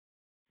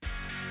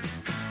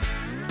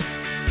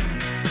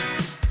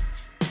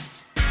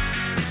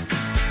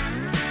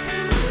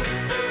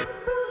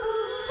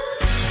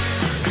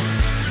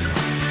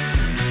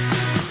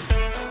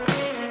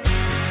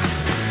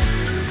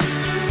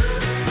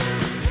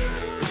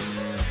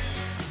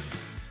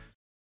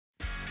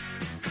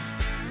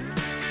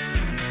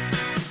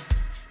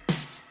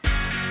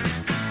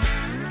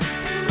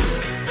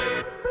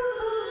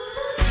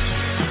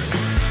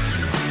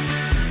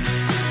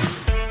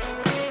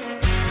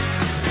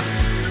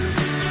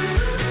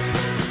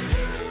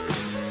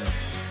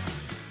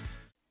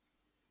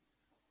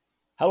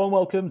Hello and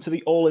welcome to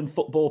the All in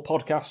Football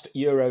podcast,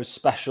 Euros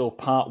special,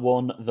 part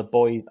one. The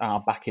boys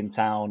are back in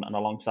town, and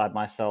alongside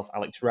myself,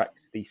 Alex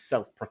Rex, the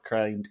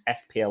self-proclaimed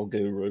FPL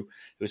guru,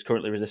 who is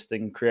currently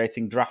resisting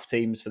creating draft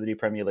teams for the new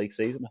Premier League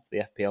season after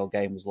the FPL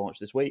game was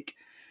launched this week.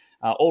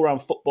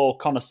 All-round football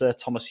connoisseur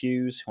Thomas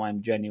Hughes, who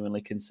I'm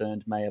genuinely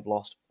concerned may have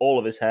lost all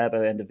of his hair by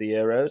the end of the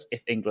Euros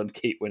if England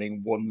keep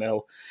winning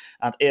 1-0.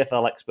 And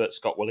EFL expert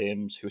Scott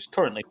Williams, who is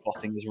currently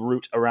plotting his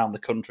route around the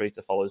country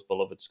to follow his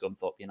beloved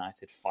Scunthorpe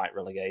United fight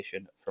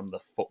relegation from the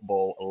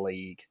Football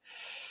League.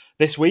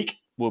 This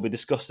week, we'll be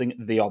discussing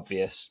the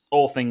obvious,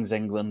 all things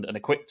England, and a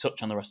quick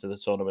touch on the rest of the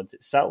tournament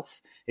itself.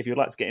 If you'd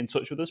like to get in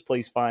touch with us,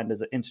 please find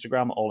us at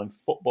Instagram, All in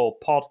Football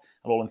Pod,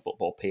 and All in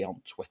Football P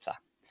on Twitter.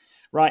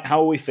 Right,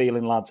 how are we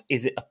feeling, lads?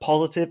 Is it a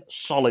positive,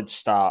 solid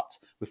start?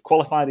 We've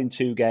qualified in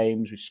 2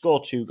 games, we've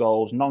scored 2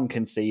 goals, none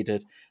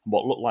conceded, and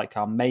what looked like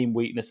our main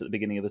weakness at the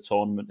beginning of the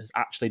tournament has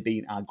actually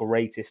been our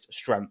greatest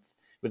strength,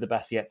 with the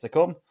best yet to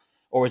come?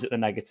 Or is it the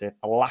negative?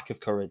 A lack of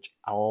courage,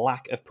 a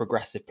lack of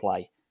progressive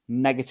play,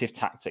 negative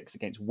tactics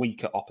against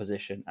weaker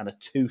opposition, and a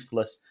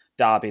toothless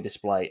derby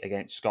display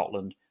against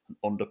Scotland and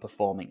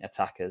underperforming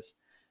attackers?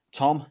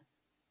 Tom,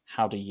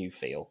 how do you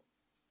feel?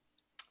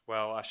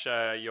 Well, I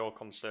share your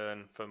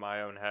concern for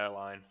my own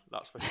hairline.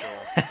 That's for sure.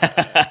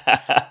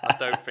 I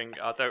don't think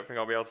I'll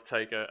be able to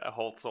take a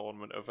whole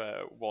tournament of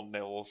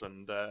 1-0s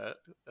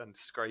and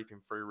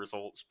scraping through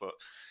results. But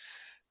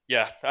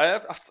yeah,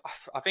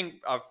 I think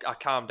I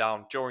calmed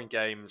down during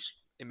games.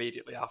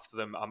 Immediately after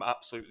them, I'm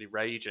absolutely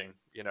raging.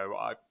 You know,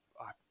 I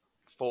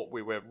thought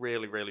we were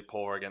really, really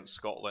poor against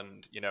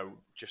Scotland. You know,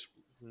 just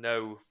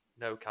no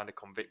kind of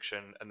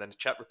conviction. And then the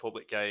Czech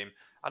Republic game,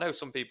 I know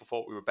some people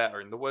thought we were better,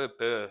 and there were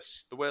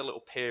bursts, there were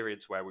little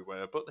periods where we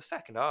were, but the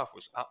second half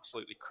was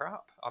absolutely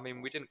crap. I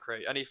mean, we didn't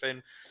create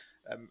anything.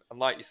 And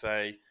like you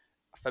say,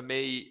 for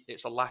me,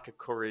 it's a lack of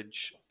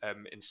courage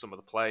in some of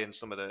the play and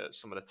some of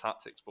the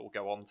tactics, but we'll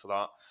go on to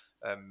that.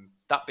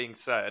 That being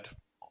said,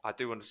 I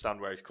do understand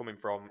where he's coming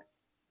from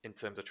in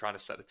terms of trying to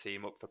set the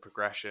team up for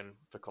progression,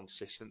 for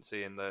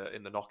consistency in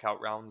the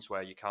knockout rounds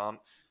where you can't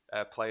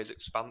play as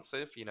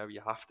expansive. You know,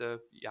 you have to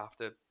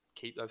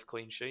keep those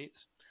clean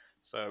sheets.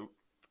 So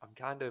I'm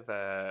kind of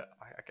I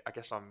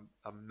guess I'm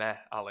meh,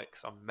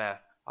 Alex. I'm meh.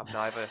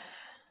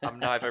 I'm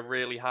neither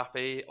really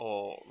happy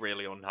or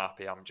really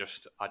unhappy. I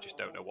just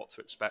don't know what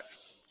to expect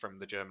from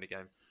the Germany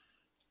game.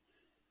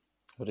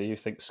 What do you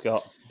think,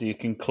 Scott? Do you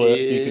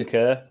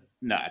concur?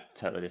 No, I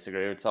totally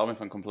disagree with Tom,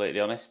 if I'm completely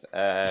honest.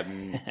 I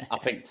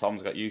think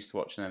Tom's got used to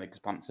watching an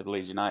expansive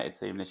Leeds United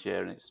team this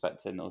year and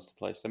expecting us to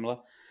play similar.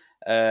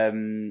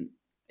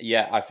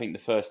 Yeah, I think the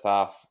first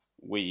half,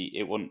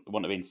 it wouldn't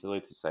have been silly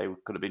to say we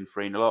could have been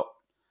 3-0 up.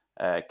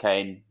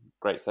 Kane,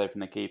 great save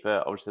from the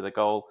keeper, obviously the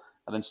goal,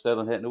 and then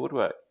Sterling hitting the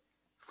woodwork.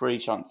 3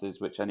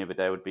 chances, which any other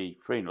day would be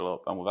 3-0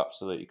 up, and we've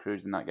absolutely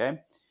cruised in that game.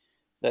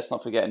 Let's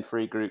not forget in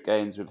 3 group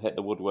games, we've hit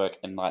the woodwork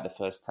in like the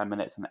first 10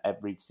 minutes in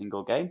every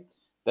single game.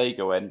 They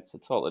go in, it's a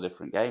totally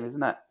different game,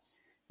 isn't it?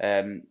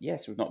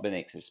 Yes, we've not been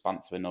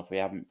expansive enough. We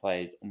haven't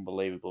played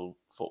unbelievable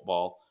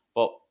football.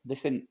 But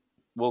this in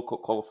World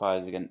Cup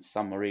qualifiers against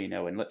San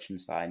Marino and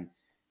Liechtenstein,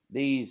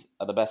 these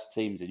are the best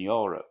teams in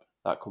Europe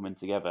that come in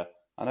together.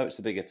 I know it's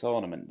a bigger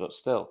tournament, but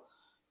still,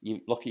 you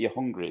look at your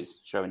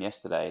Hungaries showing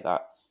yesterday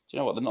that, do you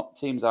know what, they're not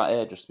teams out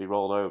here just to be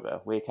rolled over.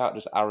 We can't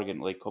just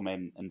arrogantly come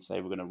in and say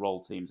we're going to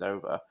roll teams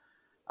over.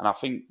 And I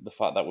think the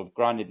fact that we've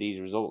grinded these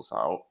results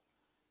out,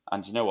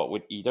 and you know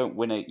what? You don't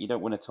win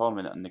a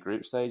tournament in the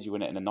group stage. You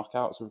win it in a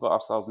knockout. So we've got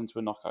ourselves into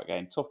a knockout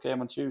game. Tough game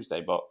on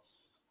Tuesday, but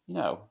you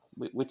know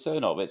we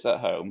turn up. It's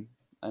at home,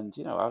 and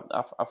you know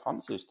I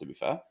fancy us, to be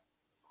fair.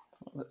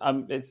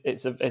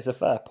 It's a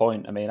fair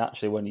point. I mean,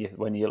 actually,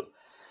 when you,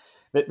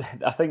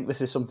 I think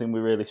this is something we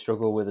really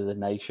struggle with as a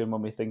nation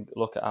when we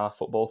look at our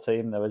football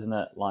team, though, isn't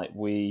it? Like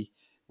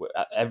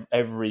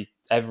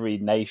every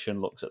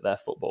nation looks at their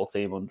football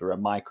team under a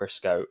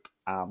microscope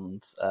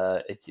and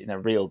it's in a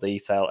real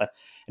detail. And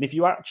if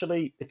you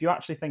actually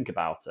think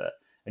about it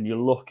and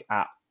you look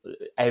at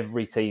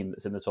every team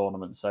that's in the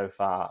tournament so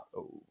far,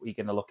 we're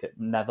going to look at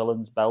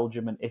Netherlands,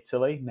 Belgium, and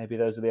Italy. Maybe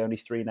those are the only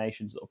 3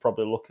 nations that will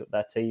probably look at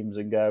their teams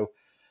and go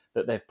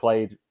that they've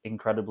played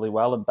incredibly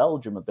well. And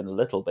Belgium have been a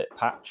little bit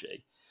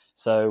patchy.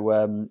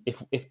 So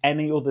if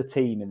any other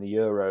team in the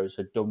Euros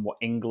had done what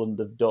England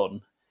have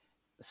done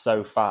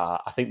so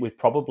far, I think we'd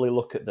probably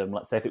look at them.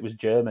 Let's say if it was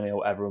Germany or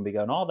whatever, and be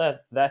going, "Oh,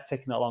 they're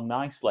ticking along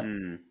nicely,"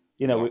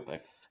 you know. Exactly.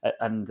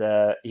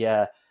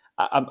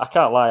 I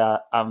can't lie.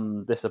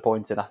 I'm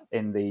disappointed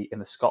in the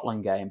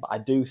Scotland game, but I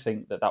do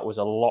think that was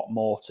a lot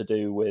more to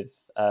do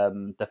with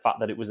the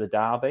fact that it was a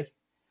derby,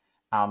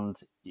 and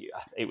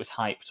it was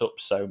hyped up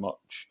so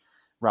much,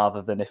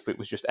 rather than if it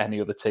was just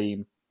any other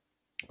team.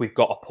 We've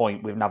got a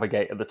point. We've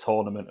navigated the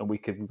tournament, and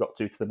we've got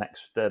to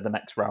the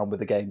next round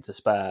with a game to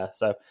spare.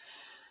 So.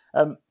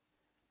 I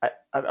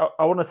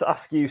wanted to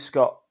ask you,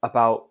 Scott,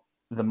 about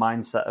the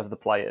mindset of the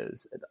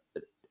players.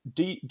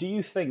 Do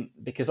you think,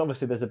 because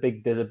obviously there's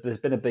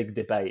been a big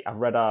debate. I've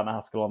read an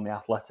article on The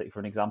Athletic, for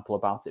an example,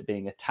 about it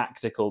being a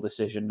tactical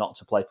decision not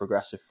to play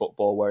progressive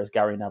football, whereas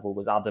Gary Neville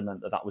was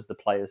adamant that was the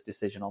players'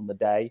 decision on the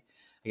day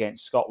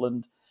against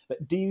Scotland.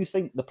 But do you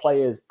think the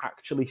players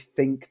actually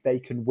think they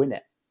can win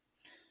it?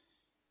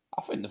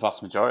 I think the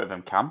vast majority of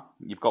them can.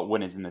 You've got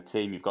winners in the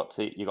team. You've got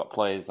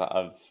players that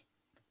have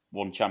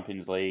won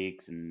Champions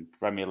Leagues and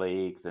Premier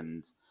Leagues,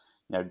 and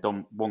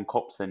won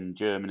cups in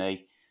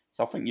Germany.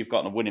 So I think you've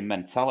got a winning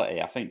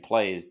mentality. I think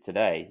players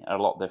today are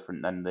a lot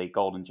different than the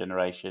golden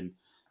generation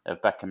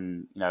of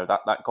Beckham.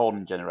 That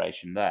golden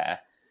generation there,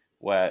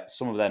 where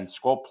some of them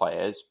squad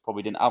players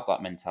probably didn't have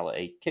that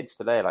mentality. Kids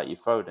today, like your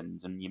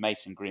Fodens and your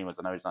Mason Greenwoods,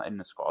 I know he's not in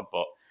the squad,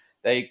 but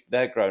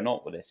they're grown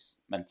up with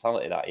this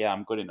mentality that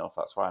I'm good enough.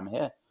 That's why I'm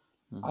here.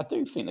 Mm-hmm. I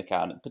do think they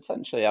can.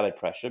 Potentially added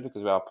pressure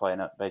because we are playing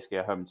at basically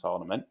a home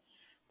tournament.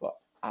 But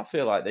I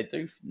feel like they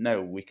do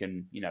know we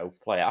can,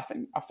 play. I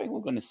think we're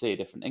going to see a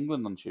different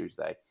England on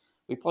Tuesday.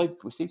 We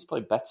seem to play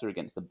better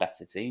against the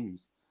better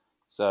teams.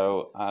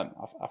 So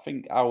I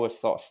think our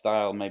sort of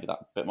style, maybe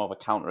that bit more of a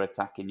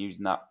counter-attacking,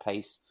 using that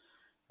pace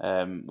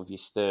with your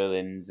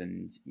Sterlings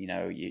and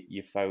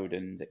your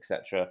Fodens,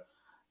 etc.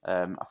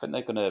 I think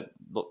they're going to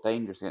look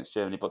dangerous against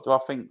Germany. But do I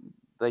think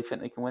they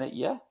can win it?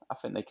 Yeah, I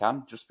think they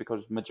can, just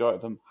because the majority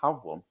of them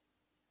have won.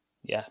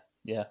 Yeah.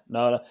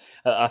 No,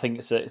 I think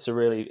it's a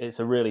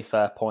really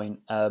fair point.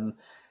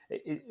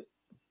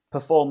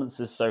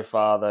 Performances so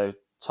far, though,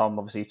 Tom,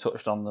 obviously you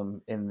touched on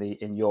them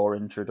in your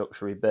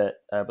introductory bit,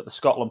 but the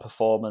Scotland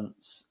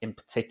performance in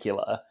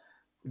particular,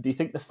 do you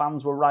think the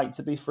fans were right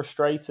to be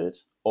frustrated,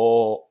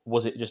 or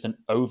was it just an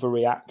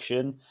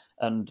overreaction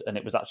and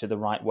it was actually the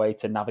right way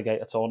to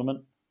navigate a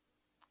tournament?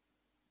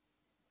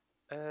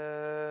 Do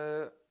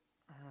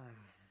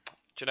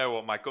you know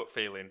what my gut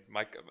feeling?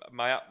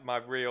 My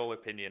real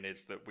opinion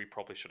is that we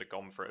probably should have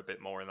gone for it a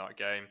bit more in that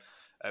game.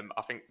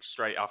 I think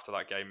straight after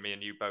that game, me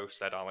and you both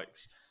said,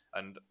 Alex,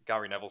 and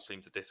Gary Neville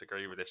seemed to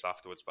disagree with this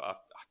afterwards, but I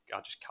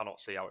just cannot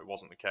see how it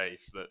wasn't the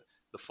case that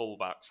the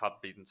fullbacks had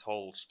been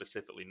told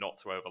specifically not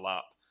to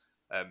overlap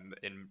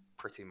in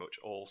pretty much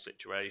all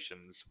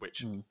situations,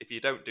 which if you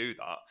don't do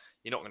that,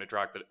 you're not going to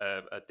drag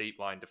a deep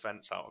line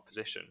defence out of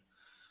position.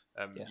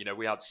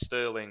 We had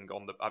Sterling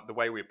on the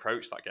way we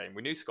approached that game.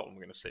 We knew Scotland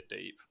were going to sit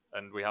deep,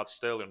 and we had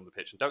Sterling on the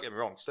pitch. And don't get me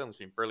wrong, Sterling's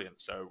been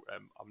brilliant, so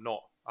I'm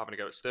not having a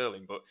go at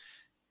Sterling, but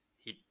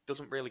he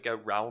doesn't really go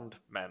round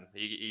men.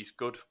 He's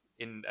good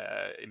in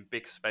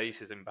big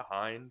spaces in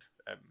behind.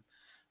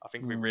 I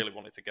think we really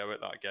wanted to go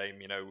at that game.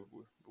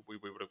 We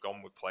would have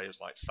gone with players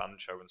like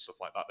Sancho and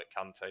stuff like that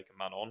can take a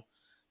man on.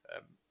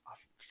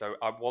 So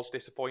I was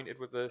disappointed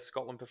with the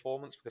Scotland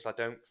performance because I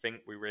don't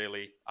think we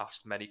really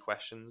asked many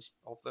questions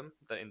of them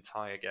the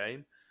entire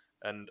game.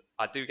 And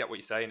I do get what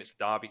you're saying. It's a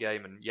derby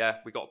game, and yeah,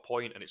 we got a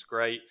point, and it's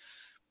great.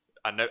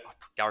 I know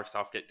Gareth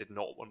Southgate did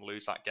not want to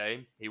lose that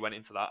game. He went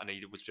into that and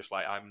he was just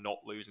like, I'm not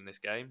losing this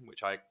game,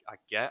 which I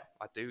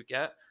do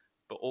get.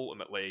 But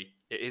ultimately,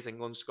 it is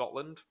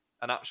England-Scotland.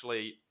 And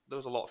actually, there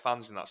was a lot of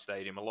fans in that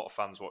stadium, a lot of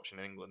fans watching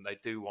in England. They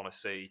do want to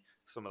see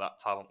some of that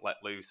talent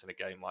let loose in a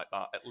game like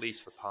that, at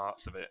least for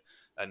parts of it.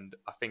 And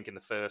I think in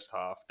the first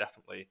half,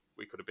 definitely,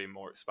 we could have been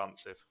more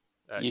expansive.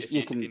 If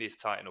you need to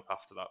tighten up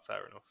after that,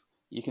 fair enough.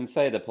 You can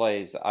say the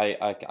players,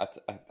 I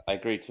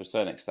agree to a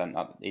certain extent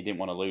that he didn't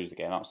want to lose the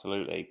game,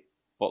 absolutely.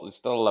 But there's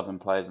still 11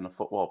 players on a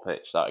football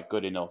pitch that are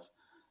good enough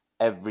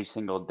every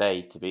single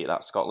day to beat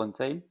that Scotland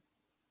team.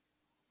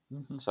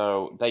 Mm-hmm.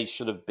 So they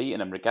should have beaten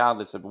them,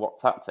 regardless of what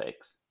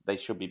tactics. They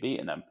should be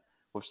beating them.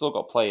 We've still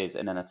got players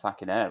in an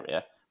attacking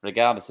area,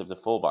 regardless of the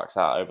fullbacks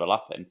are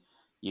overlapping.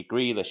 Your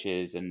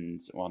Grealishes and,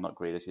 well, not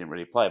Grealish, he didn't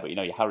really play, but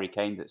your Harry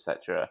Kanes,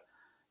 etc.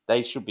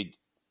 They should be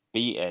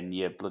beating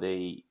your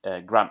bloody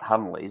Grant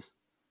Hanleys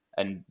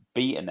and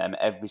beating them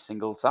every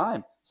single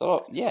time.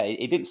 So, yeah,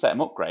 he didn't set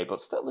them up great, but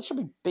still, they should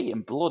be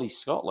beating bloody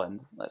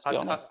Scotland, let's be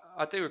honest.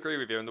 I do agree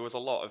with you, and there was a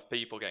lot of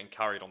people getting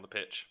carried on the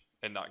pitch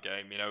in that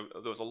game.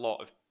 There was a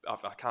lot of...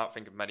 I can't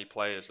think of many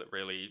players that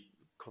really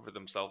covered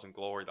themselves in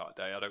glory that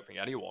day. I don't think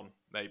anyone.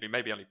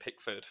 Maybe only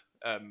Pickford.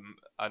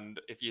 And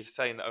if you're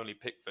saying that only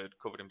Pickford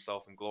covered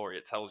himself in glory,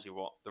 it tells you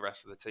what the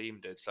rest of the team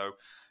did. So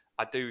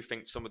I do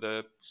think some of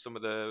it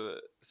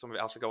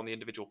has to go on the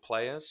individual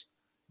players,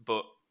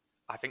 but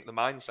I think the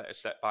mindset is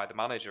set by the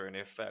manager. And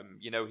if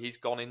he's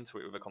gone into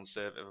it with a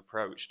conservative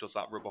approach, does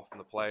that rub off on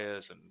the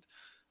players? And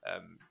I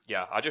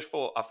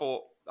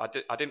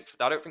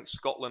don't think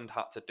Scotland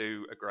had to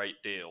do a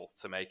great deal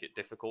to make it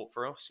difficult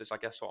for us, is I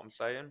guess what I'm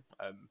saying.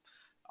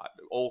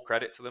 All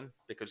credit to them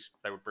because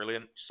they were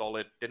brilliant,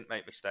 solid, didn't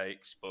make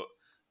mistakes, but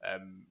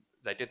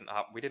they didn't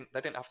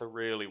have to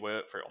really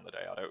work for it on the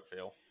day, I don't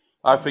feel.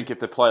 I think if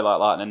they play like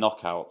that in the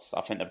knockouts,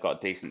 I think they've got a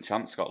decent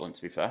chance, Scotland,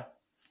 to be fair.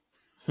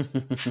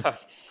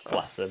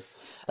 Bless him.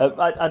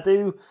 I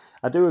do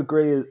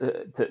agree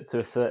to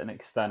a certain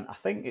extent. I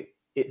think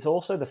it's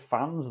also the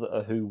fans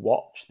who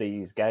watch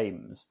these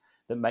games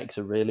that makes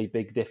a really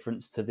big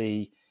difference to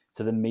the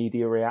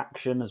media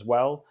reaction as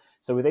well.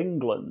 So with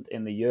England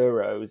in the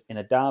Euros, in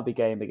a derby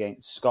game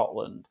against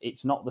Scotland,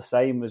 it's not the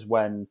same as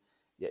when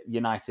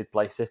United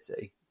play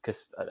City,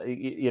 because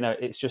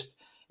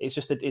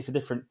it's a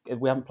different.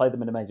 We haven't played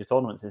them in a major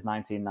tournament since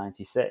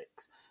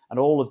 1996, and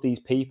all of these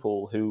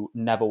people who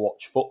never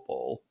watch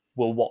football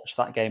will watch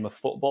that game of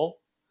football,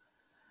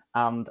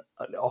 and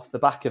off the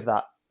back of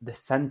that, there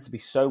tends to be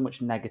so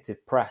much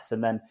negative press,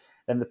 and then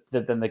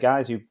the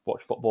guys who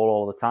watch football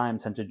all the time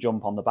tend to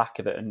jump on the back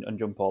of it and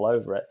jump all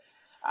over it,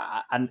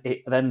 and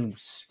it then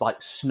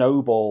like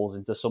snowballs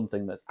into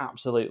something that's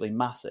absolutely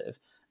massive.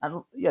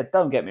 And yeah,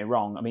 don't get me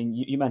wrong. I mean,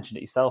 you mentioned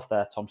it yourself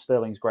there, Tom.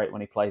 Sterling's great when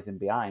he plays in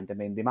behind. I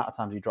mean, the amount of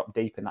times he dropped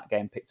deep in that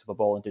game, picked up a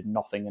ball and did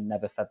nothing and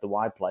never fed the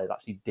wide players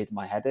actually did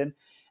my head in.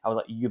 I was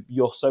like,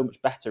 you're so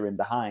much better in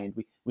behind.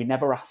 We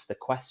never asked a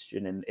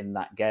question in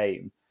that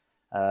game.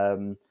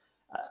 I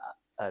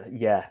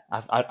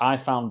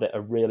found it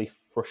a really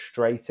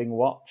frustrating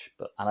watch,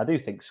 and I do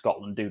think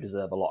Scotland do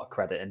deserve a lot of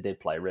credit and did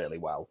play really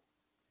well.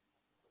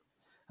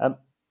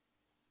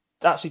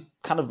 That actually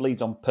kind of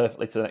leads on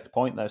perfectly to the next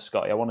point, though,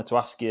 Scotty. I wanted to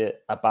ask you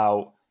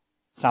about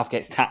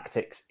Southgate's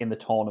tactics in the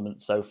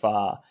tournament so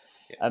far,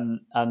 and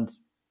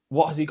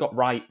what has he got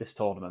right this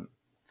tournament?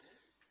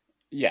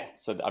 Yeah,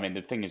 so I mean,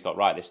 the thing he's got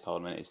right this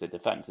tournament is the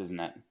defence, isn't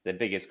it? The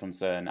biggest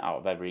concern out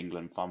of every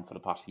England fan for the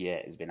past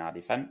year has been our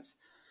defence.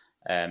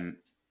 I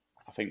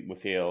think we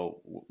feel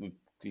we've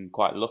been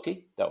quite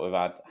lucky that we've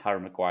had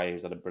Harry Maguire,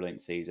 who's had a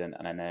brilliant season,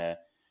 and then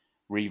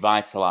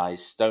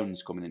revitalised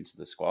Stones coming into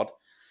the squad.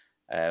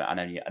 And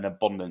then an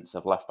abundance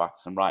of left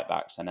backs and right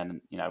backs, and then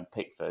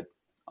Pickford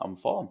on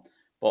form.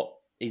 But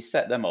he's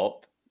set them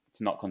up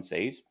to not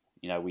concede.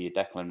 With your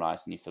Declan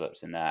Rice and your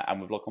Phillips in there,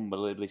 and we've looked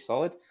unbelievably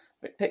solid.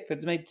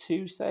 Pickford's made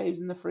 2 saves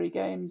in the 3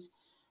 games.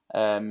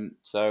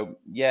 So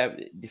yeah,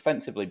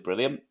 defensively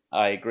brilliant.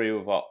 I agree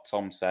with what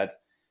Tom said.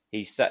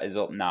 He's set us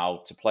up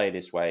now to play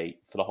this way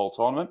for the whole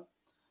tournament.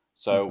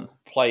 So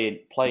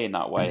playing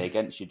that way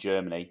against your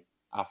Germany,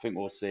 I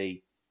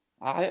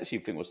actually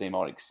think we'll see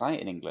more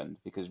exciting England,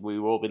 because we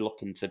will be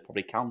looking to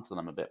probably counter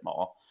them a bit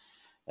more.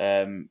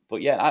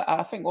 But yeah,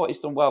 I think what he's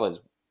done well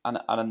is, and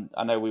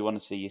I know we want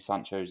to see your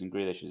Sancho's and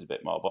Grealish's a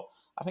bit more, but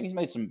I think he's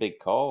made some big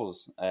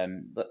calls.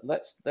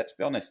 Let's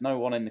be honest, no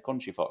one in the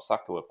country thought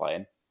Saka were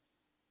playing.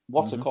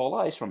 What a call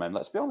that is from him,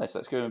 let's be honest.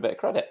 Let's give him a bit of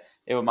credit.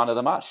 He was man of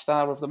the match,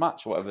 star of the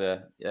match,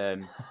 whatever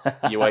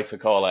UEFA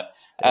call it.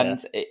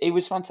 And it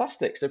was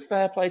fantastic. So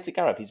fair play to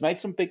Gareth. He's made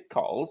some big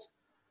calls,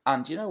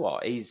 and you know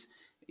what? He's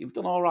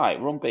done all right.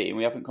 We're unbeaten.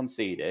 We haven't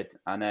conceded.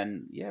 And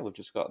then, we've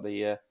just got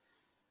the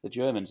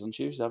Germans on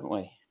Tuesday, haven't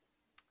we?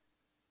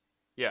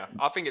 Yeah,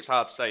 I think it's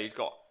hard to say he's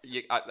got...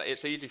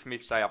 It's easy for me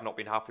to say I've not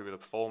been happy with the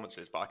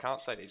performances, but I can't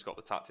say that he's got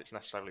the tactics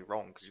necessarily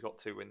wrong, because he's got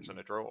 2 wins and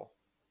a draw.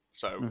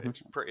 So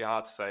it's pretty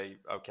hard to say,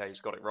 okay, he's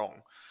got it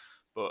wrong.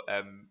 But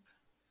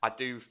I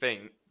do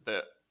think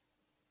that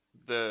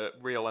the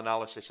real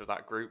analysis of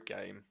that group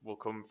game will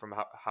come from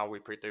how we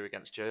do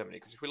against Germany.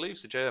 Because if we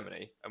lose to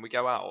Germany and we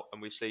go out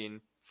and we've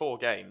seen 4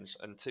 games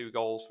and 2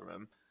 goals from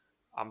him,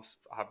 I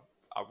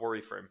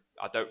worry for him.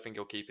 I don't think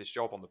he'll keep his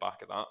job on the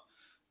back of that.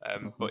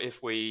 But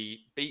if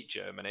we beat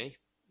Germany,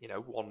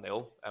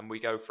 1-0, and we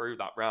go through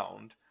that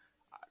round,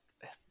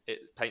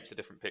 it paints a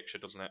different picture,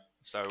 doesn't it?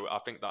 So I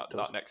think that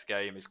next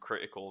game is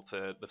critical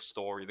to the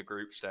story of the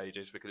group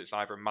stages, because it's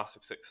either a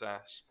massive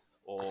success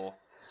or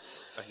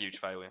a huge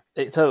failure.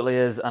 It totally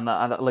is, and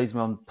that leads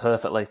me on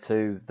perfectly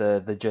to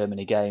the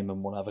Germany game,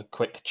 and we'll have a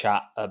quick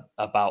chat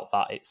about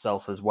that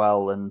itself as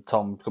well. And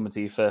Tom, coming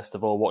to you first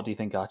of all, what do you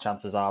think our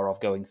chances are of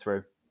going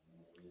through?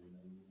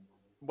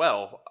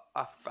 Well,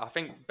 I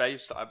think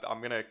I'm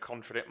going to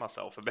contradict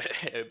myself a bit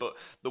here, but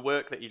the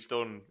work that he's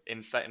done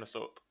in setting us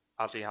up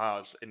as he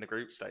has in the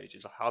group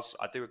stages,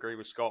 I do agree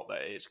with Scott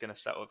that it's going to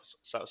set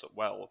us up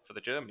well for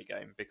the Germany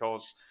game,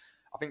 because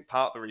I think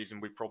part of the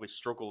reason we've probably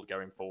struggled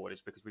going forward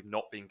is because we've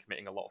not been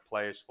committing a lot of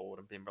players forward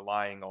and been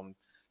relying on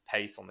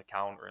pace on the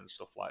counter and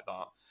stuff like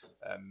that.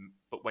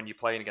 But when you're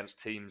playing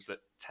against teams that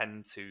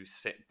tend to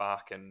sit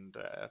back and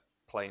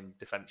playing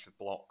defensive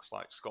blocks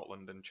like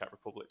Scotland and Czech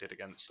Republic did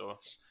against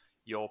us,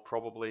 you're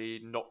probably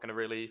not going to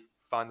really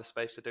find the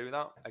space to do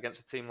that.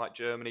 Against a team like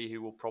Germany,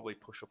 who will probably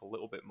push up a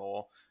little bit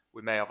more,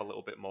 we may have a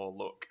little bit more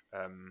luck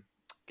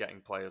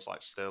getting players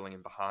like Sterling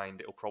in behind.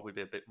 It'll probably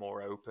be a bit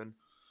more open.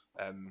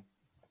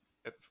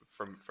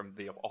 From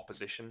the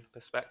opposition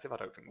perspective, I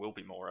don't think we'll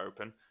be more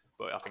open,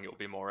 but I think it'll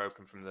be more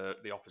open from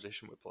the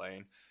opposition we're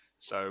playing.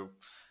 So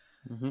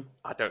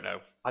I don't know.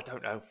 I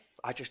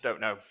just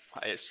don't know.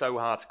 It's so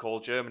hard to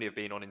call. Germany have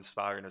been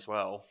uninspiring as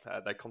well.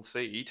 They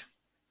concede.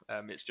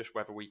 It's just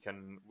whether we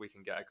can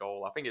get a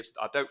goal.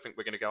 I don't think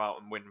we're going to go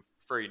out and win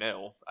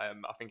 3-0. I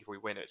think if we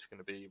win, it's going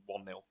to be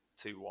 1-0,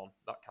 2-1,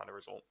 that kind of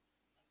result.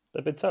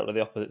 They've been totally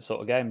the opposite sort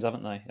of games,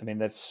 haven't they? I mean,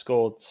 they've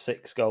scored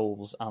 6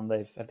 goals and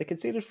have they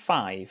conceded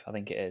 5? I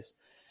think it is.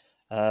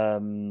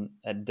 And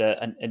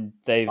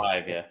they've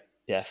 5,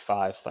 yeah,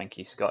 5. Thank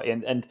you, Scotty.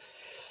 And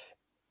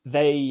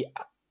I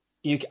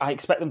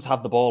expect them to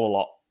have the ball a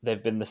lot.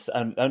 They've been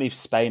only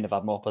Spain have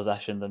had more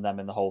possession than them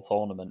in the whole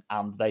tournament,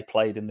 and they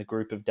played in the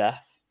group of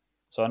death.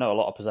 So I know a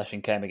lot of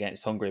possession came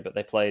against Hungary, but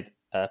they played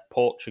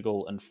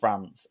Portugal and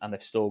France, and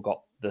they've still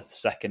got the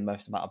second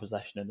most amount of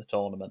possession in the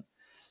tournament.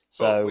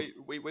 So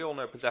we all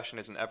know possession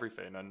isn't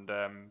everything, and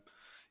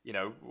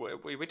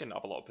we didn't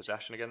have a lot of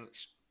possession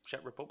against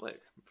Czech Republic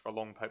for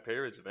long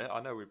periods of it.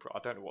 I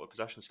don't know what the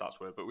possession stats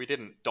were, but we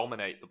didn't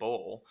dominate the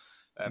ball.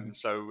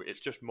 So it's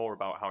just more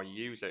about how you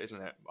use it,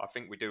 isn't it? I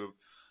think we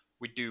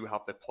do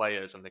have the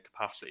players and the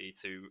capacity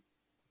to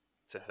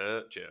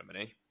hurt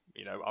Germany.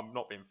 I'm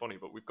not being funny,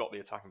 but we've got the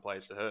attacking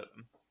players to hurt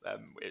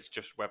them. It's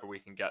just whether we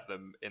can get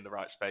them in the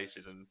right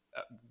spaces and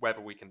whether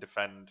we can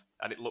defend.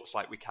 And it looks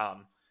like we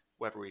can.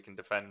 Whether we can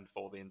defend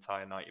for the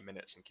entire 90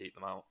 minutes and keep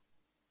them out.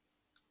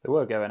 They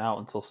were going out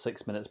until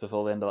 6 minutes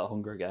before the end of that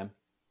Hungary game.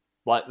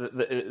 Like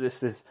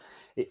this is,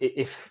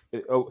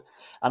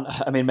 and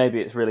I mean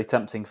maybe it's really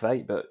tempting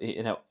fate, but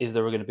is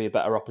there going to be a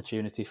better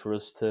opportunity for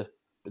us to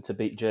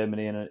beat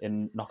Germany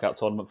in knockout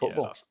tournament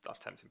football? Yeah, that's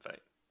tempting fate.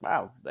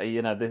 Wow,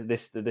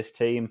 this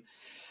team.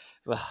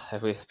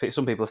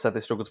 Some people have said they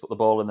struggled to put the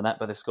ball in the net,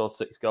 but they scored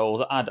 6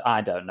 goals.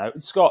 I don't know.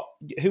 Scott,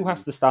 who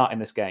has to start in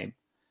this game?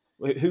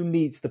 Who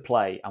needs to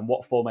play, and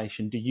what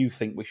formation do you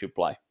think we should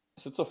play?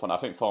 It's a tough one. I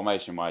think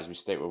formation-wise, we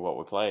stick with what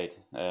we played.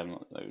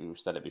 We've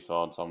said it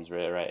before, and Tom's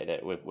reiterated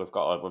it. We've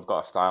got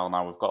a style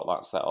now. We've got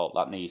that set up.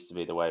 That needs to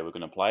be the way we're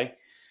going to play.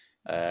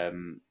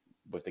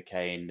 With the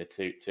Kane,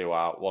 the two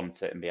out, one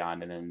sitting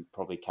behind, and then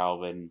probably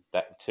Calvin,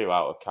 2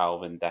 out of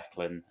Calvin,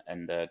 Declan,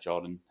 and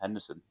Jordan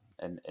Henderson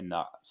in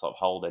that sort of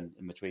holding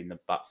in between the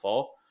back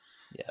four.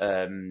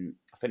 Yeah.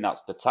 I think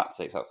that's the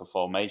tactics. That's the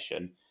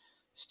formation.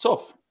 It's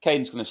tough.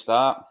 Kane's going to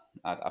start.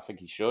 I think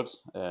he should.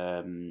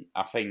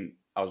 I think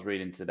I was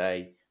reading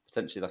today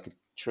potentially like a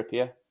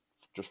Trippier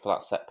just for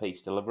that set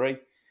piece delivery.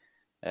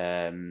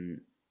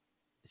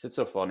 It's a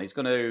tough one. He's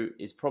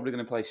probably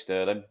going to play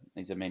Sterling.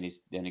 He's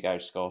the only guy who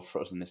scored for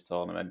us in this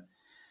tournament.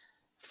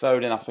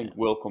 Foden, I think,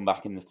 will come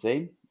back in the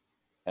team,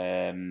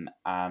 and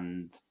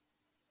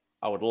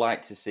I would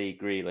like to see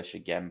Grealish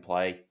again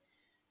play.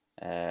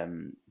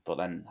 But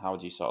then, how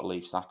do you sort of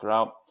leave Saka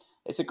out?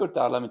 It's a good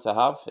dilemma to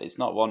have. It's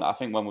not one. I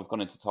think when we've gone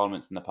into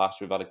tournaments in the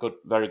past, we've had a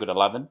very good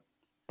 11.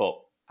 But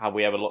have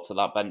we ever looked at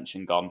that bench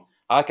and gone?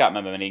 I can't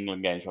remember many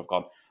England games where I've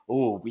gone,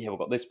 oh, we've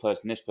got this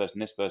person, this person,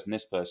 this person,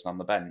 this person on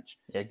the bench.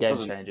 Yeah, game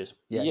changes.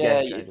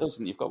 It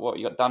doesn't. You've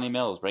got Danny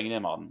Mills bringing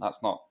him on.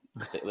 That's not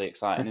particularly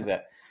exciting, is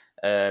it?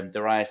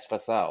 Darius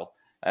Vassell.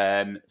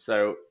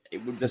 So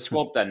the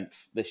squad then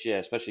this year,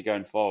 especially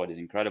going forward, is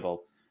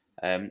incredible.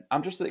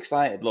 I'm just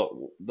excited. Look,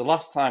 the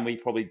last time we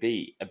probably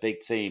beat a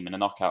big team in the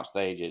knockout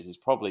stages is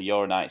probably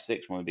Euro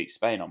 96 when we beat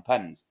Spain on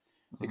pens.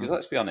 Because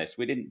let's be honest,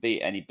 we didn't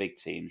beat any big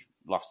teams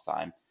last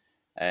time.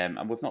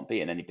 And we've not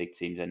beaten any big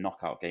teams in a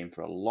knockout game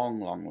for a long,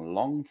 long,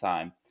 long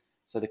time.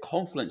 So the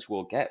confidence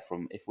we'll get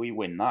from if we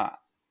win that,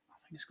 I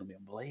think it's going to be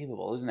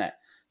unbelievable, isn't it?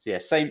 So yeah,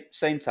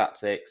 same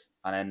tactics.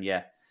 And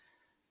then,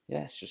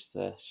 let's just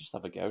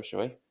have a go,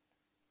 shall we?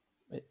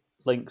 It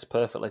links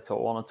perfectly to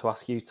what I wanted to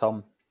ask you,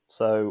 Tom.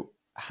 So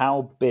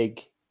how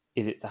big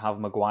is it to have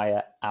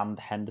Maguire and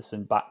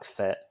Henderson back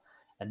fit?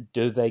 And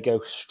do they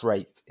go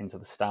straight into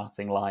the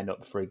starting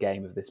lineup for a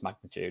game of this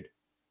magnitude?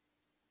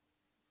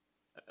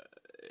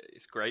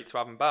 It's great to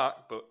have him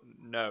back, but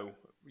no.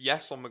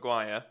 Yes on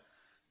Maguire,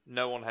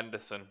 no on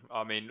Henderson.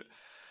 I mean,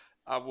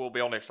 I will be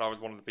honest, I was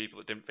one of the people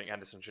that didn't think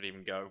Henderson should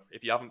even go.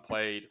 If you haven't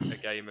played a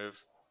game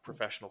of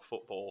professional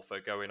football for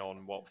going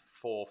on, 4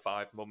 or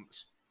 5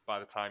 months by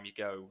the time you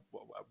go,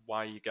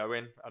 why are you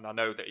going? And I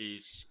know that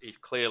he's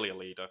clearly a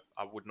leader.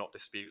 I would not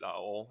dispute that at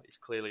all. He's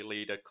clearly a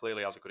leader,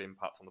 clearly has a good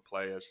impact on the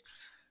players.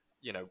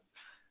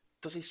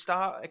 Does he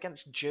start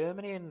against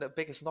Germany in the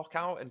biggest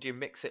knockout, and do you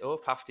mix it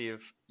up after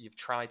you've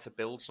tried to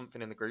build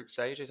something in the group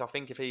stages? I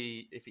think if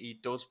he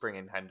does bring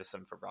in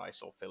Henderson for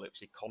Rice or Phillips,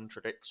 he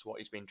contradicts what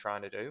he's been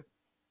trying to do,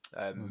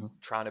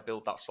 trying to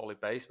build that solid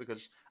base.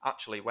 Because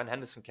actually, when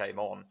Henderson came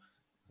on,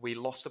 we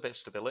lost a bit of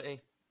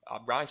stability.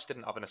 Rice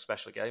didn't have an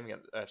especially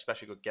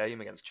good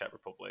game against Czech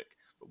Republic,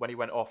 but when he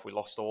went off, we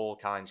lost all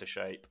kinds of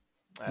shape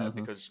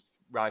because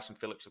Rice and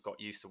Phillips have got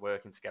used to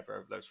working together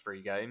over those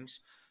 3 games.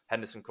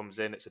 Henderson comes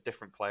in, it's a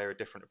different player, a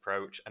different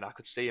approach, and I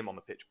could see him on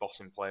the pitch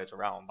bossing players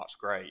around. That's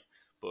great,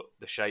 but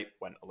the shape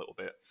went a little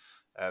bit.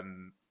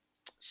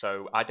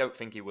 So I don't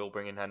think he will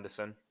bring in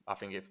Henderson. I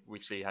think if we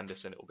see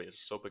Henderson, it'll be as a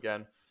sub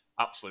again.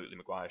 Absolutely,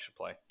 Maguire should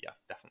play. Yeah,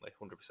 definitely,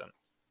 100%.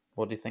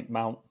 What do you think,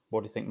 Mount?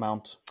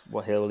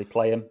 Will he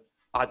play him?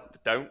 I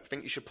don't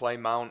think he should play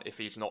Mount if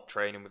he's not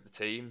training with the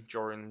team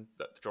during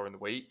the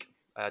week.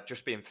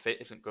 Just being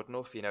fit isn't good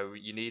enough.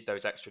 You need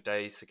those extra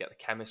days to get the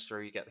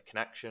chemistry, get the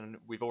connection.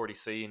 We've already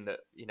seen that,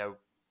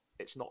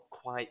 it's not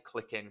quite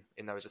clicking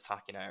in those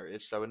attacking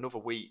areas. So another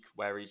week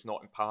where he's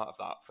not in part of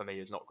that, for me,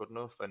 is not good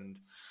enough. And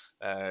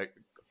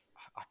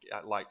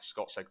like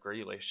Scott said,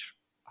 Grealish,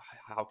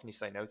 how can you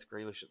say no to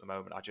Grealish at the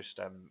moment?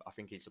 I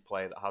think he's a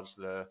player that has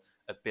the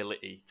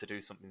ability to do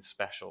something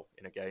special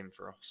in a game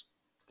for us.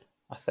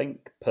 I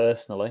think,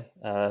 personally,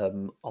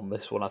 on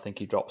this one, I think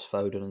he drops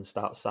Foden and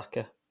starts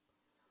Saka.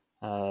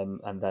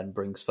 and then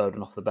brings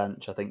Foden off the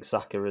bench. I think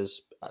Saka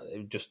has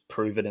just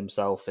proven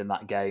himself in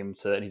that game,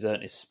 and he's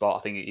earned his spot.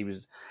 I think he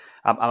was.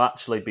 I'm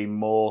actually be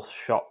more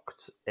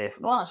shocked if.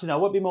 Well, actually, no, I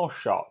won't be more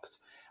shocked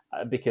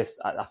because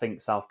I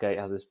think Southgate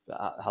has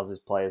his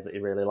players that he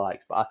really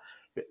likes. But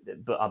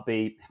I'd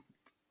be.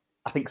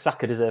 I think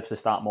Saka deserves to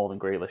start more than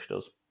Grealish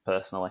does,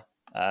 personally.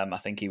 I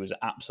think he was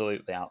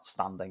absolutely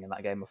outstanding in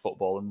that game of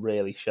football and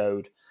really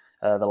showed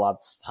the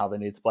lads how they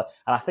need to play.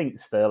 And I think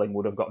Sterling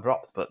would have got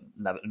dropped, but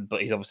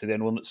he's obviously the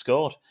only one that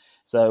scored.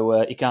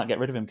 So you can't get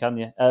rid of him, can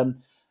you?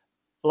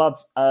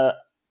 Lads,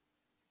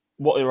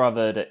 what are our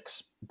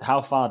verdicts?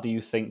 How far do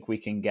you think we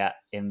can get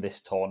in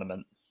this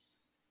tournament?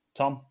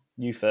 Tom,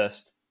 you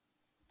first.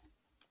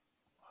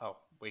 Oh,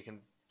 we can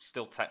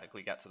still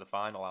technically get to the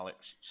final,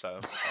 Alex. So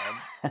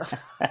you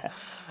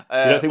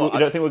don't think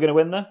we're going to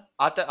win there?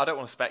 I don't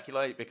want to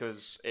speculate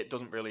because it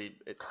doesn't really.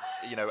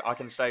 I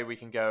can say we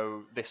can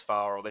go this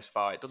far or this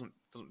far. It doesn't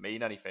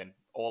mean anything.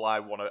 All I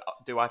want to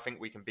do, I think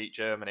we can beat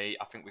Germany.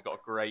 I think we've got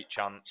a great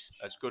chance,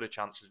 as good a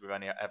chance as we've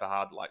ever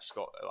had. Like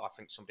Scott, I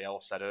think somebody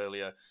else said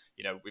earlier.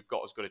 We've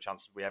got as good a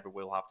chance as we ever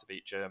will have to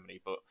beat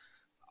Germany. But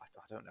I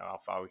don't know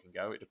how far we can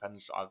go. It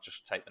depends. I'll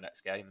just take the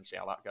next game and see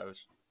how that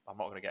goes. I'm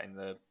not going to get in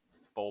the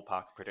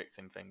ballpark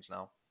predicting things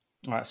now.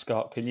 All right,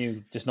 Scott, can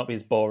you just not be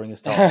as boring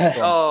as Tom?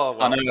 Well,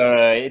 I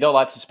know you don't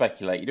like to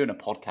speculate. You're doing a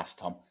podcast,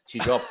 Tom. It's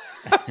your job.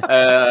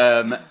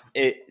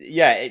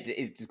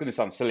 It's going to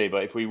sound silly,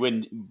 but if we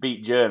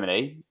beat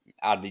Germany,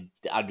 I'd be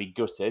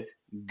gutted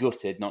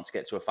not to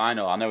get to a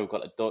final. I know we've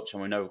got the Dutch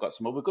and we know we've got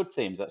some other good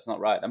teams. Let's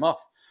not write them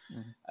off.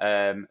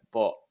 Mm-hmm.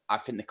 But I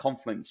think the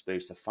confidence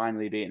boost of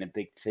finally beating a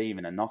big team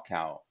in a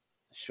knockout,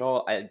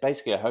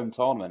 basically a home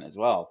tournament as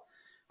well.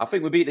 I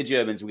think we beat the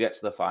Germans, we get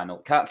to the final.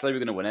 Can't say we're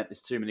going to win it.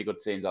 There's too many good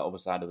teams on the other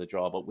side of the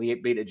draw, but we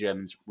beat the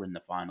Germans, we're in the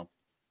final.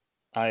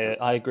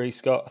 I agree,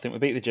 Scott. I think we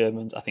beat the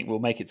Germans. I think we'll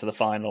make it to the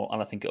final, and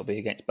I think it'll be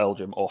against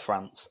Belgium or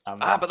France.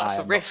 But that's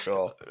a risk.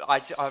 Sure. I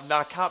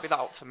can't be that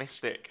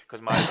optimistic because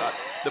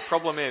the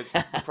problem is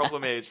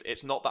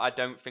it's not that I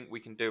don't think we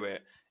can do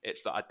it.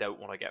 It's that I don't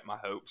want to get my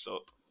hopes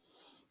up.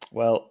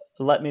 Well,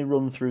 let me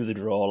run through the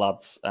draw,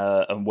 lads,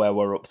 and where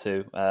we're up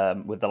to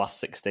with the last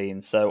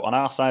 16. So on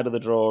our side of the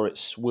draw,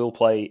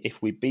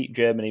 if we beat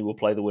Germany, we'll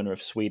play the winner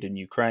of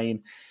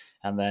Sweden-Ukraine.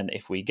 And then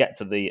if we get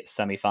to the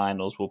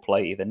semi-finals, we'll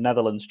play either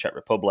Netherlands, Czech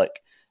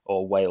Republic,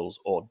 or Wales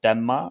or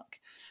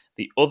Denmark.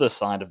 The other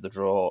side of the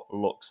draw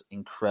looks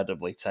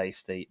incredibly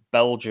tasty.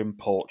 Belgium,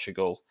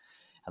 Portugal.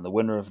 And the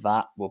winner of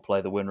that will play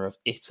the winner of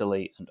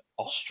Italy and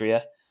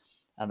Austria.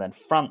 And then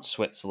France,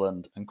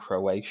 Switzerland, and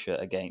Croatia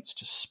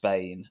against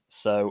Spain.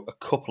 So a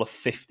couple of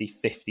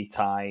 50-50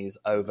 ties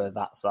over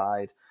that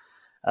side.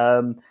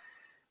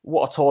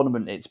 What a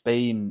tournament it's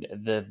been!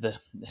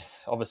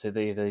 Obviously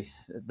the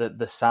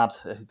sad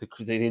the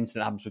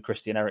incident happens with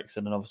Christian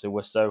Eriksen, and obviously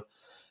we're so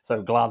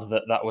glad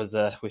that was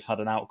we've had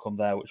an outcome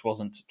there which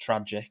wasn't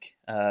tragic,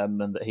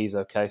 and that he's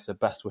okay. So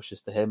best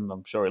wishes to him.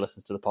 I'm sure he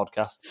listens to the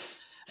podcast.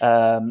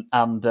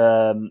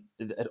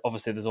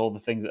 Obviously there's all the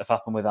things that have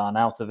happened with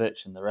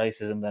Arnautovic and the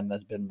racism. Then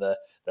there's been the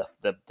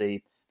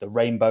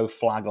rainbow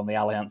flag on the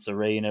Allianz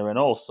Arena and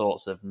all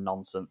sorts of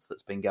nonsense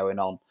that's been going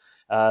on.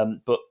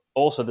 But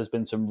also there's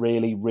been some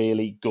really,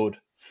 really good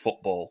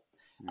football.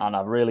 And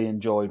I've really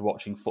enjoyed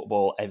watching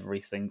football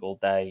every single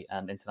day,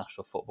 and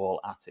international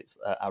football at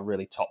a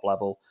really top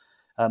level.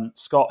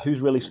 Scott, who's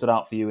really stood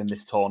out for you in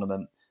this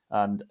tournament,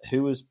 and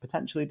who has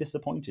potentially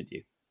disappointed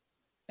you?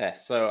 Yeah,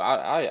 so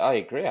I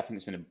agree. I think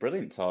it's been a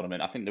brilliant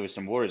tournament. I think there was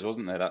some worries,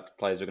 wasn't there, that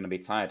players were going to be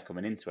tired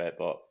coming into it,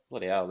 but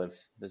bloody hell,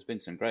 there's been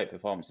some great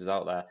performances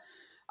out there.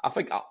 I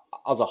think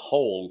as a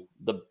whole,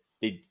 the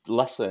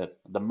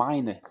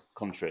minor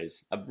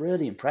countries have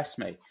really impressed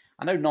me.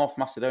 I know North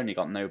Macedonia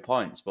got no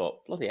points,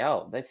 but bloody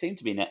hell, they seem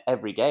to be in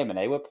every game, and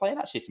they were playing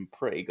actually some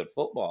pretty good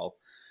football.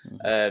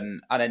 Mm-hmm.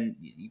 And then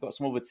you've got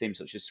some other teams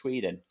such as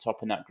Sweden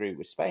topping that group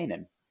with Spain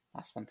in.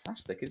 That's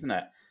fantastic, isn't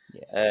it?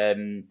 Yeah.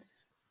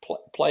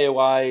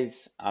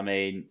 Player-wise, I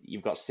mean,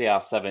 you've got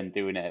CR7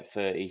 doing it at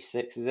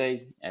 36, is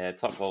he?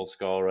 Top goal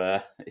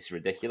scorer. It's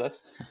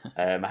ridiculous.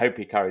 I hope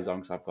he carries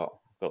on because I've got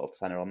a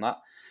tenner on that.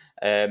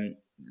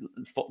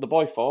 The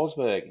boy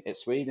Forsberg at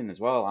Sweden as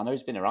well. I know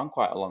he's been around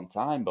quite a long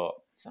time, but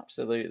he's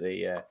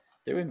absolutely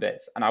doing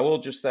bits. And I will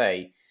just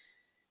say,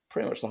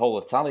 pretty much the whole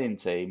Italian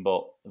team,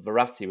 but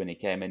Verratti when he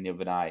came in the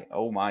other night,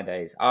 oh my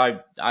days.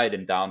 I had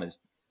him down as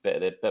a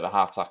bit of a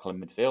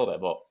half-tackling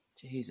midfielder, but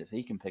Jesus,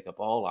 he can pick a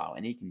ball out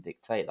and he can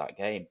dictate that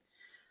game.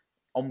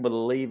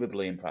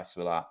 Unbelievably impressed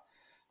with that.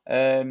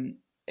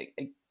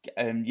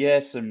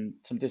 Some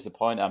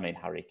disappointment. I mean,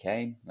 Harry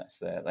Kane.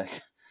 Let's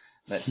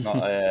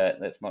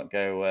not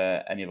go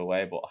any other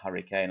way but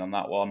Harry Kane on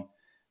that one.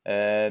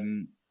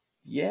 There's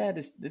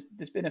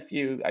been a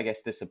few, I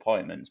guess,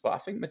 disappointments, but I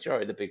think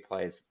majority of the big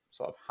players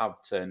sort of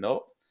have turned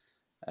up.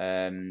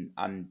 And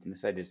I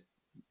say there's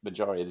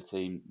majority of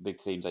the big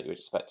teams that you would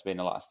expect to be in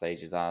a lot of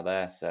stages are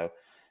there. So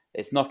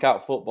it's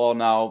knockout football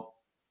now.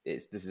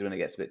 This is when it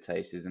gets a bit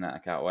tasty, isn't it? I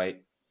can't wait.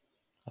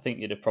 I think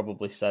you'd have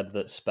probably said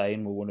that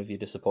Spain were one of your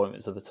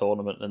disappointments of the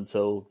tournament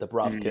until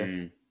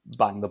Dubravka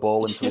bang the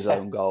ball into his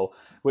own goal,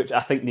 which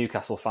I think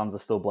Newcastle fans are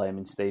still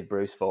blaming Steve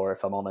Bruce for,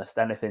 if I'm honest.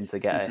 Anything to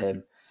get at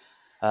him.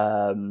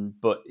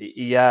 But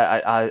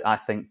yeah, I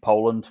think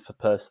Poland,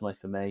 personally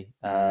for me,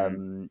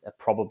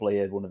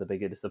 probably one of the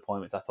bigger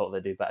disappointments. I thought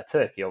they'd do better.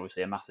 Turkey,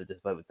 obviously, a massive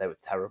disappointment. They were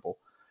terrible,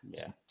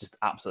 just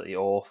absolutely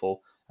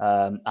awful.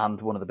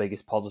 And one of the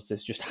biggest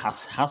positives just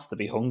has to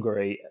be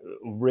Hungary,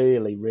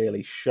 really,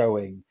 really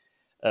showing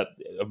a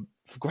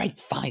great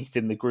fight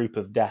in the group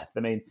of death. I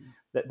mean,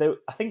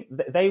 I think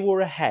they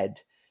were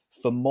ahead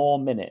for more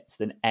minutes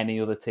than any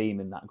other team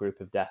in that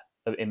group of death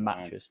in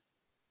matches.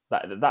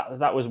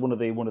 That was one of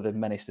the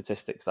many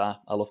statistics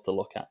that I love to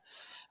look at.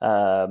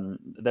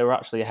 They were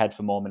actually ahead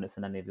for more minutes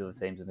than any of the other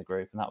teams in the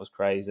group, and that was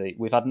crazy.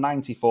 We've had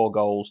 94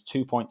 goals,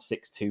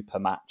 2.62 per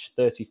match,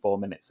 34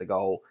 minutes a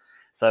goal.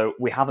 So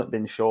we haven't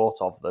been short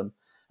of them.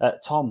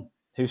 Tom,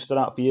 who stood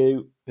out for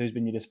you? Who's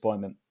been your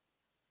disappointment?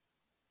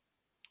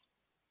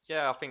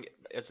 Yeah, I think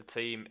as a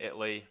team,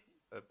 Italy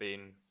have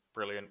been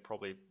brilliant,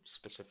 probably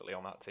specifically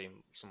on that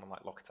team. Someone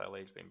like Locatelli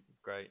has been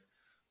great.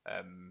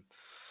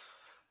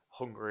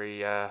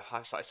 Hungary, I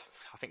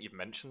think you've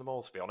mentioned them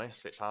all, to be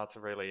honest. It's hard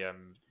to really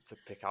to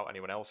pick out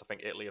anyone else. I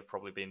think Italy have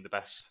probably been the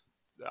best.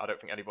 I don't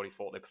think anybody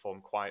thought they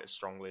performed quite as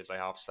strongly as they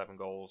have. 7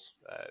 goals,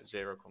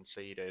 0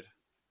 conceded.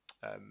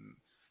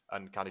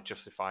 And kind of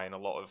justifying a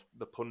lot of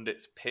the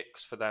pundits'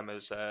 picks for them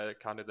as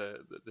kind of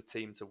the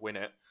team to win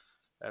it.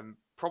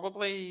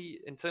 Probably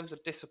in terms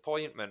of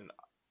disappointment,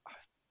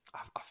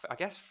 I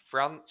guess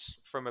France,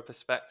 from a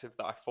perspective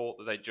that I thought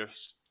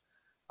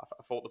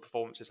the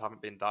performances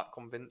haven't been that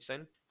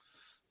convincing.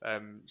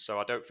 So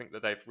I don't think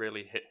that they've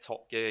really hit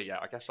top gear yet.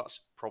 I guess that's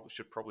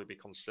should probably be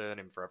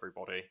concerning for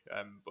everybody.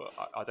 But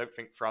I don't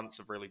think France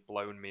have really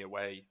blown me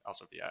away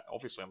as of yet.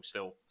 Obviously, I'm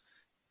still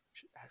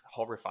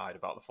horrified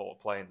about the thought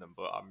of playing them,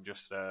 but I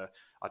just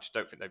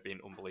don't think they've been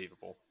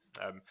unbelievable.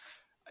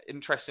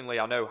 Interestingly,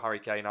 I know Harry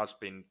Kane has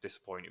been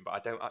disappointing, but I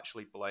don't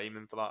actually blame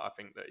him for that. I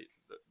think that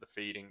the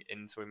feeding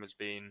into him has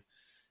been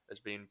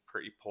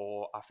pretty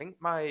poor. I think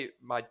my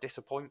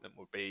disappointment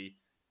would be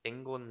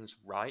England's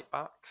right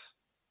backs.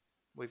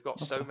 We've got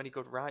so many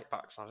good right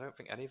backs, and I don't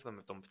think any of them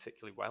have done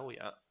particularly well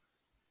yet.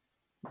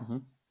 Mm-hmm.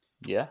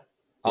 Yeah.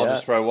 I'll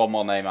just throw one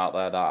more name out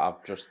there that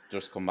I've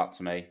just come back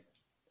to me.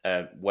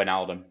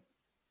 Wijnaldum.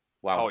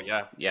 Wow. Oh,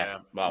 yeah.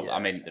 Well, I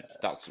mean,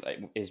 that's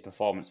his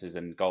performances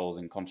and goals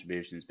and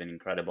contributions been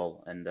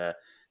incredible. And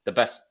the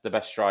best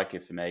striker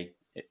for me,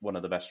 one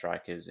of the best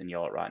strikers in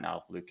Europe right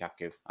now,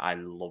 Lukaku. I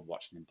love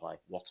watching him play.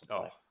 What a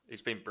play!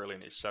 He's been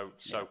brilliant. He's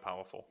so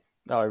powerful.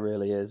 Oh, he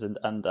really is. And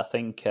I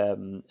think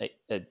I'm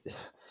going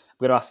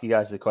to ask you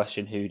guys the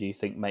question: who do you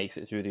think makes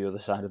it through the other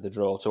side of the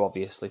draw to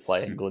obviously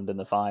play England in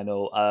the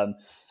final?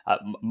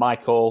 My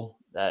call,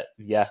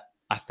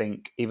 I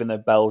think even though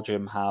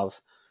Belgium have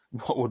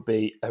what would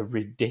be a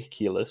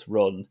ridiculous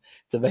run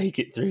to make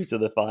it through to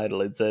the final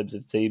in terms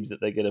of teams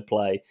that they're going to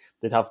play,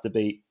 they'd have to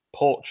beat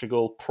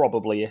Portugal,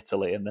 probably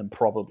Italy, and then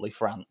probably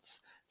France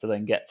to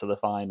then get to the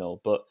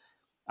final. But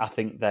I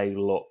think they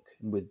look,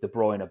 with De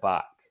Bruyne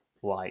back,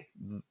 like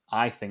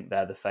I think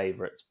they're the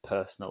favourites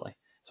personally.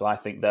 So I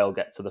think they'll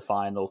get to the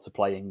final to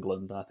play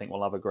England. I think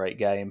we'll have a great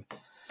game.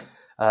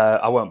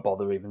 I won't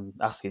bother even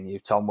asking you,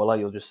 Tom, will I?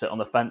 You'll just sit on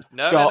the fence.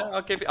 No, Scott? No,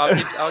 I'll give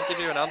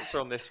you an answer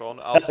on this one.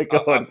 Go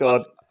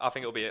on. I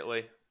think it'll be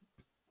Italy.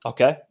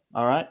 Okay,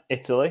 all right,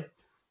 Italy.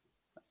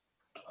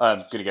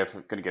 I'm gonna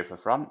go for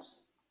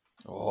France.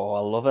 Oh, I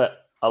love it.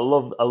 I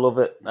love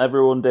it.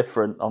 Everyone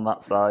different on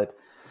that side.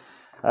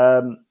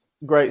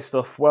 Great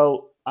stuff.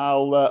 Well,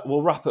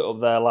 we'll wrap it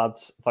up there,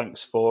 lads.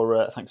 Thanks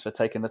for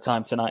taking the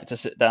time tonight to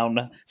sit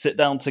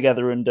down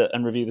together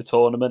and review the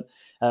tournament.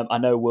 I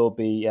know we'll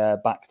be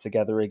back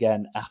together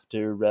again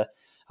after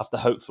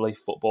hopefully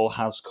football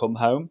has come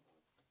home.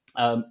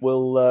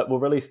 We'll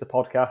release the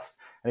podcast,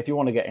 and if you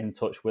want to get in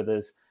touch with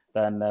us,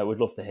 then we'd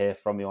love to hear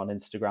from you on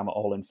Instagram at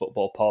All In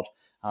Football Pod,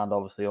 and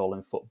obviously All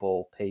In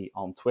Football P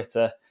on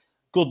Twitter.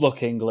 Good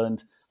luck,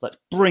 England. Let's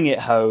bring it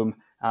home.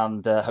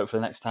 And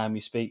hopefully next time we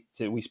speak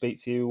to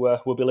you,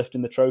 we'll be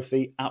lifting the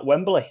trophy at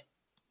Wembley.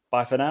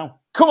 Bye for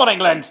now. Come on,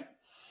 England!